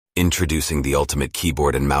Introducing the ultimate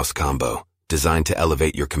keyboard and mouse combo, designed to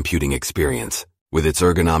elevate your computing experience. With its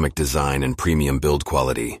ergonomic design and premium build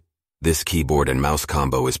quality, this keyboard and mouse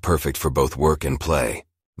combo is perfect for both work and play.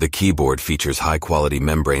 The keyboard features high-quality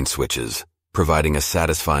membrane switches, providing a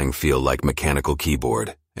satisfying feel like mechanical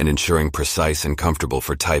keyboard, and ensuring precise and comfortable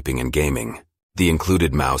for typing and gaming. The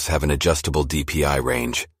included mouse have an adjustable DPI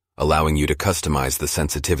range, allowing you to customize the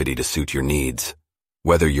sensitivity to suit your needs.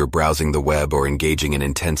 Whether you're browsing the web or engaging in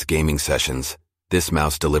intense gaming sessions, this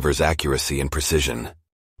mouse delivers accuracy and precision.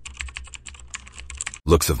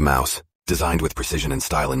 Looks of mouse. Designed with precision and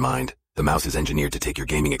style in mind, the mouse is engineered to take your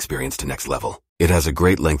gaming experience to next level. It has a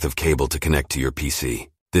great length of cable to connect to your PC.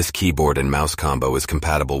 This keyboard and mouse combo is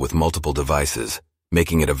compatible with multiple devices,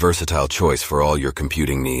 making it a versatile choice for all your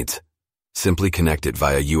computing needs. Simply connect it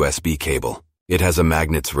via USB cable. It has a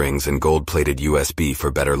magnets, rings, and gold-plated USB for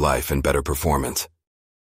better life and better performance.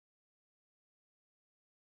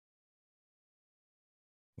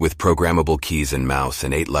 With programmable keys and mouse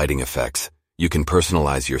and 8 lighting effects, you can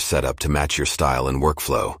personalize your setup to match your style and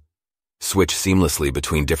workflow. Switch seamlessly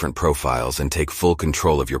between different profiles and take full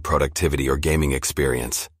control of your productivity or gaming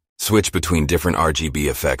experience. Switch between different RGB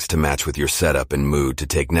effects to match with your setup and mood to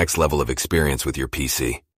take next level of experience with your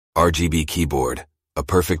PC. RGB keyboard, a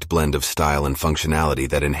perfect blend of style and functionality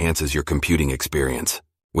that enhances your computing experience.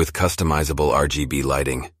 With customizable RGB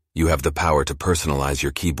lighting, you have the power to personalize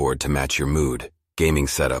your keyboard to match your mood, gaming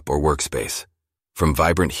setup, or workspace. From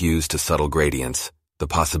vibrant hues to subtle gradients, the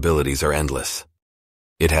possibilities are endless.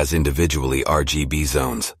 It has individually RGB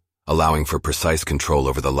zones, allowing for precise control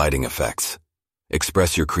over the lighting effects.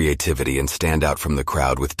 Express your creativity and stand out from the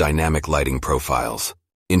crowd with dynamic lighting profiles.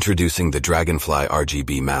 Introducing the Dragonfly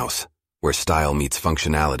RGB mouse, where style meets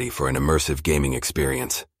functionality for an immersive gaming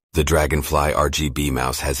experience. The Dragonfly RGB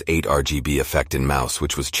mouse has 8 RGB effect in mouse,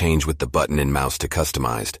 which was changed with the button in mouse to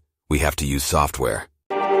customized. We have to use software.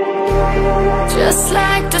 Just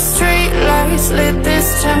like the street lights lit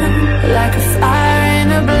this town, like a fire in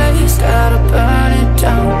a blaze, gotta burn it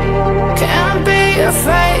down. Can't be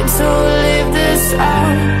afraid to leave this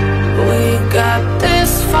out.